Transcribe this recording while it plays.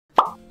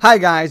Hi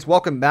guys,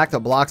 welcome back to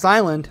Blox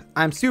Island.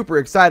 I'm super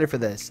excited for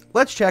this.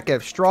 Let's check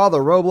if Straw the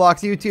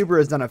Roblox YouTuber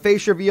has done a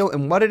face reveal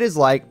and what it is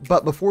like,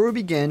 but before we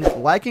begin,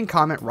 like and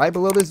comment right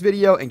below this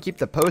video and keep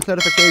the post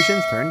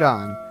notifications turned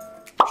on.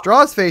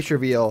 Straw's face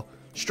reveal.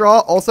 Straw,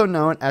 also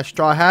known as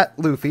Straw Hat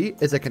Luffy,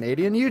 is a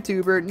Canadian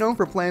YouTuber known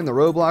for playing the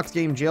Roblox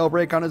game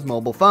Jailbreak on his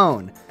mobile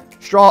phone.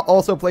 Straw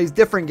also plays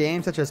different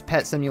games such as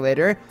Pet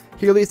Simulator.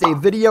 He released a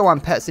video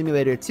on Pet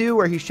Simulator 2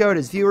 where he showed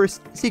his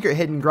viewers secret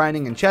hidden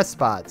grinding and chest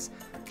spots.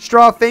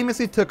 Straw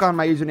famously took on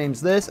My Username's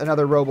This,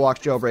 another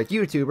Roblox jailbreak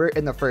YouTuber,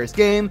 in the first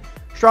game.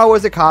 Straw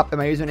was a cop and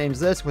My Username's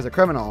This was a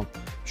criminal.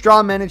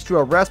 Straw managed to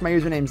arrest My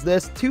Username's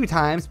This 2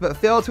 times but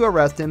failed to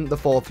arrest him the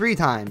full 3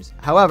 times.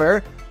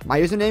 However,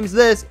 My Username's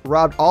This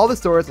robbed all the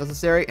stores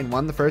necessary and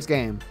won the first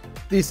game.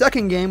 The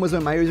second game was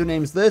when My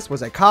Username's This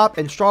was a cop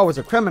and Straw was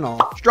a criminal.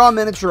 Straw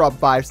managed to rob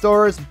 5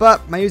 stores,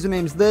 but My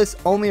Username's This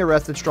only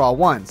arrested Straw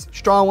once.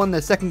 Straw won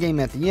the second game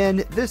at the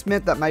end. This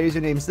meant that My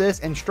Username's This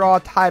and Straw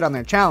tied on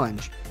their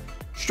challenge.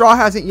 Straw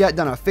hasn't yet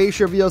done a face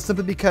reveal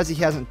simply because he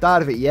hasn't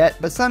thought of it yet,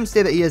 but some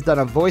say that he has done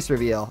a voice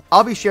reveal.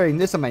 I'll be sharing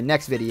this on my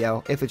next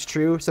video, if it's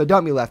true, so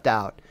don't be left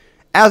out.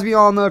 As we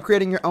all know,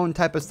 creating your own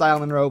type of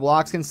style in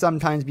Roblox can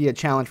sometimes be a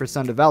challenge for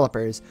some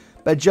developers,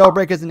 but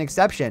Jailbreak is an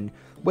exception.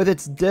 With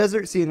its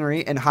desert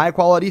scenery and high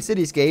quality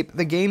cityscape,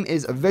 the game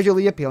is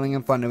visually appealing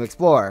and fun to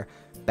explore.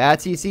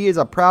 BadCC is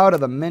proud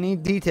of the many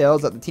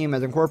details that the team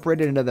has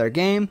incorporated into their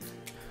game.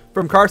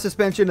 From car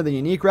suspension to the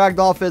unique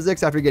ragdoll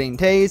physics after getting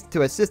tased,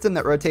 to a system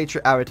that rotates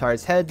your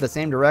avatar's head the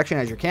same direction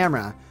as your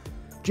camera.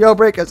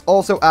 Jailbreak has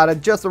also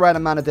added just the right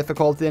amount of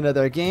difficulty into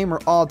their game where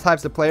all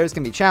types of players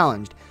can be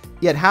challenged,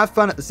 yet have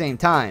fun at the same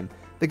time.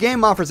 The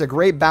game offers a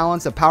great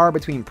balance of power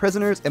between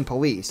prisoners and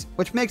police,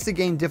 which makes the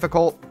game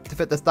difficult to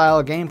fit the style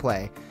of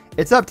gameplay.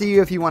 It's up to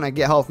you if you want to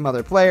get help from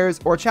other players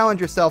or challenge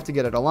yourself to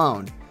get it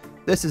alone.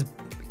 This is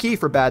key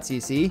for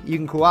BadCC. You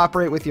can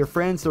cooperate with your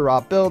friends to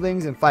rob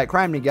buildings and fight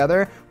crime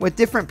together, with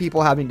different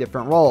people having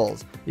different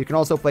roles. You can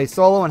also play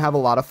solo and have a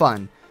lot of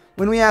fun.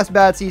 When we asked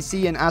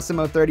BadCC and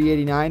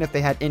Asimo3089 if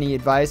they had any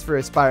advice for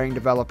aspiring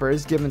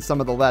developers given some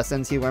of the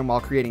lessons he learned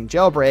while creating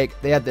Jailbreak,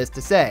 they had this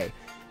to say.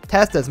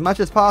 Test as much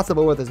as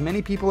possible with as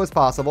many people as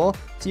possible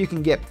so you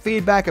can get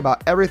feedback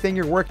about everything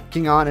you're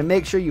working on and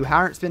make sure you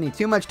aren't spending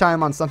too much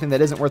time on something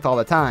that isn't worth all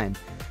the time.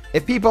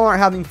 If people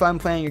aren't having fun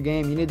playing your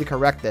game, you need to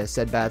correct this,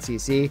 said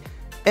BadCC.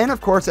 And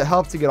of course, it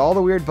helps to get all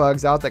the weird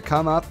bugs out that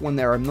come up when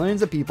there are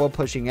millions of people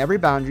pushing every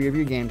boundary of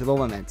your game to the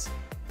limits.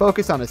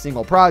 Focus on a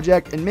single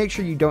project and make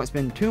sure you don't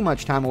spend too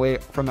much time away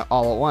from it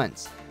all at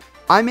once.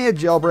 I made a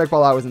Jailbreak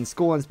while I was in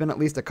school and spent at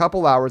least a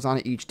couple hours on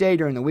it each day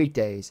during the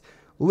weekdays.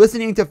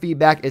 Listening to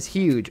feedback is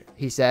huge,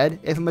 he said.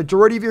 If a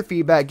majority of your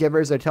feedback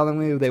givers are telling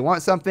me they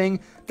want something,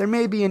 there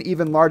may be an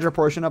even larger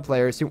portion of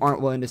players who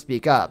aren't willing to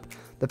speak up.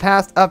 The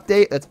past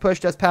update that's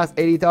pushed us past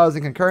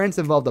 80,000 concurrents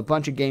involved a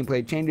bunch of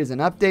gameplay changes and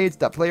updates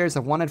that players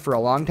have wanted for a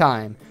long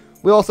time.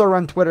 We also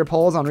run Twitter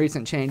polls on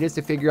recent changes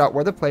to figure out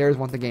where the players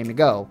want the game to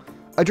go.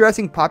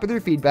 Addressing popular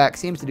feedback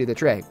seems to do the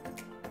trick.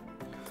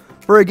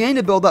 For a game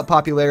to build up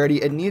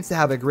popularity, it needs to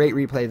have a great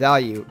replay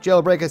value.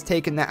 Jailbreak has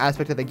taken that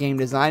aspect of the game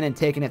design and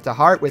taken it to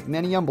heart with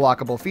many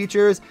unblockable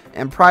features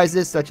and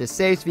prizes such as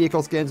safes,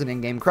 vehicle skins, and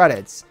in-game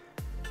credits.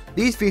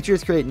 These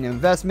features create an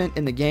investment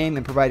in the game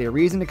and provide a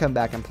reason to come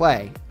back and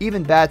play.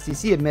 Even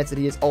BadCC admits that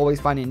he is always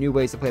finding new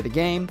ways to play the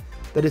game.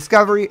 The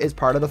discovery is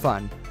part of the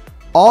fun.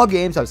 All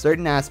games have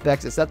certain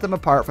aspects that set them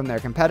apart from their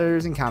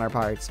competitors and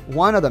counterparts.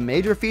 One of the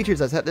major features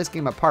that set this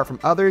game apart from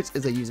others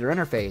is the user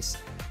interface.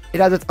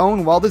 It has its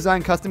own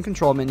well-designed custom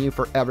control menu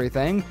for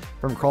everything,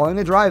 from crawling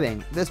to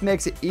driving. This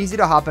makes it easy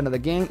to hop into the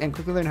game and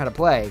quickly learn how to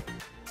play.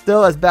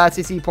 Still, as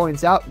BadCC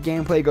points out,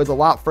 gameplay goes a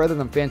lot further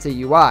than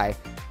fancy UI.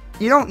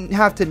 You don't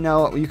have to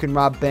know you can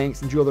rob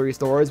banks and jewelry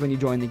stores when you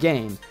join the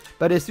game,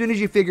 but as soon as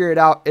you figure it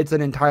out, it's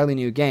an entirely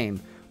new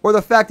game. Or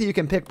the fact that you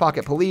can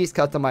pickpocket police,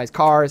 customize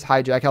cars,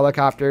 hijack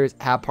helicopters,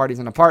 have parties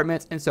in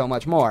apartments, and so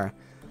much more.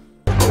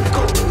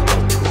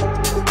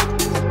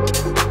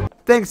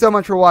 Thanks so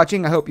much for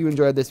watching. I hope you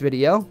enjoyed this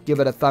video. Give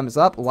it a thumbs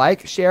up,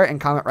 like, share,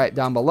 and comment right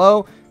down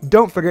below.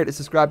 Don't forget to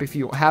subscribe if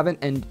you haven't,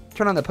 and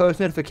turn on the post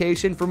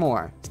notification for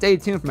more. Stay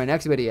tuned for my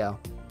next video.